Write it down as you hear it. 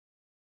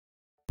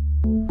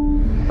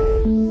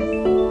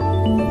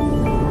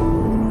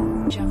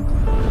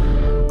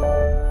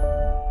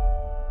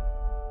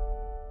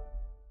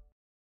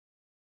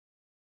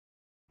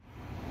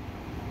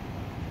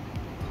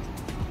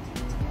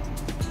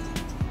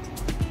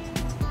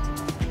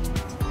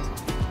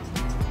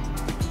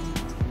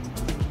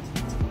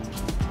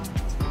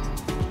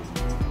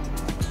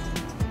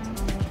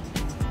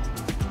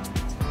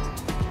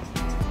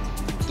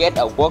get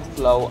a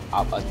workflow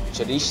of a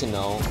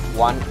traditional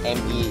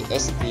 1ME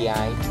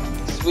SDI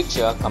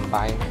switcher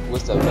combined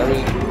with a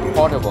very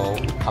portable,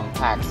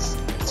 compact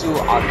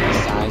 2-RP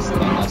size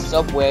and a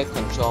software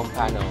control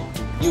panel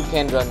you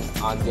can run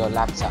on your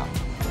laptop.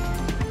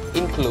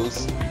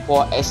 Includes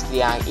 4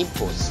 SDI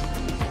inputs,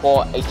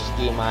 4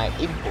 HDMI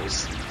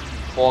inputs,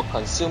 4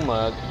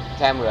 consumer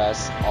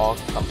cameras or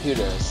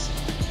computers,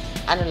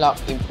 analog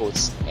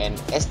inputs and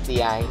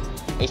SDI,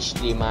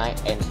 HDMI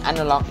and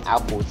analog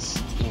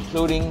outputs,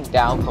 including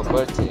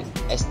down-converted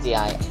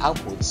SDI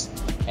outputs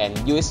and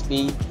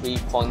USB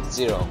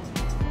 3.0.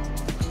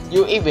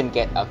 You even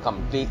get a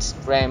complete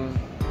frame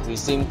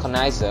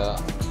resynchronizer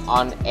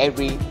on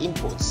every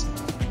input.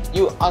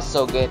 You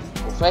also get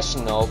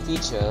professional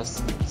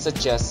features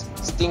such as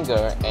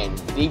Stinger and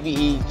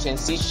DVE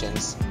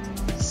transitions,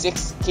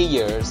 6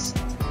 keyers,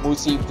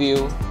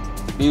 multi-view,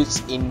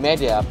 built-in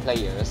media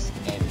players,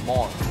 and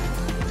more.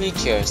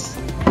 Features: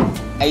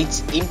 8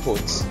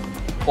 inputs,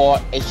 4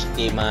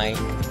 HDMI,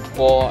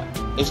 4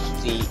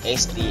 HD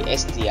SD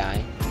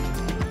SDI,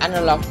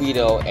 analog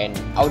video and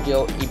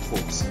audio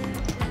inputs,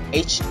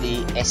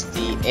 HD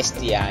SD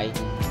SDI,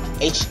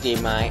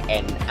 HDMI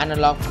and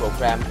analog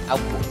program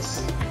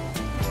outputs,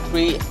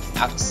 3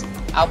 aux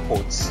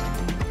outputs,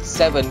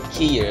 7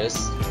 keyers,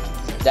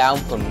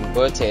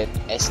 down-converted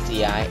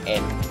SDI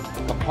and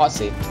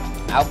composite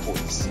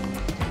outputs,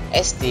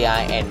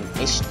 SDI and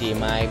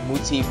HDMI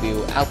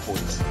multi-view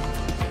outputs,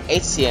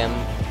 ATEM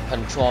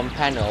control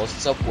panel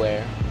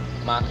software,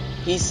 Mark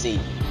PC.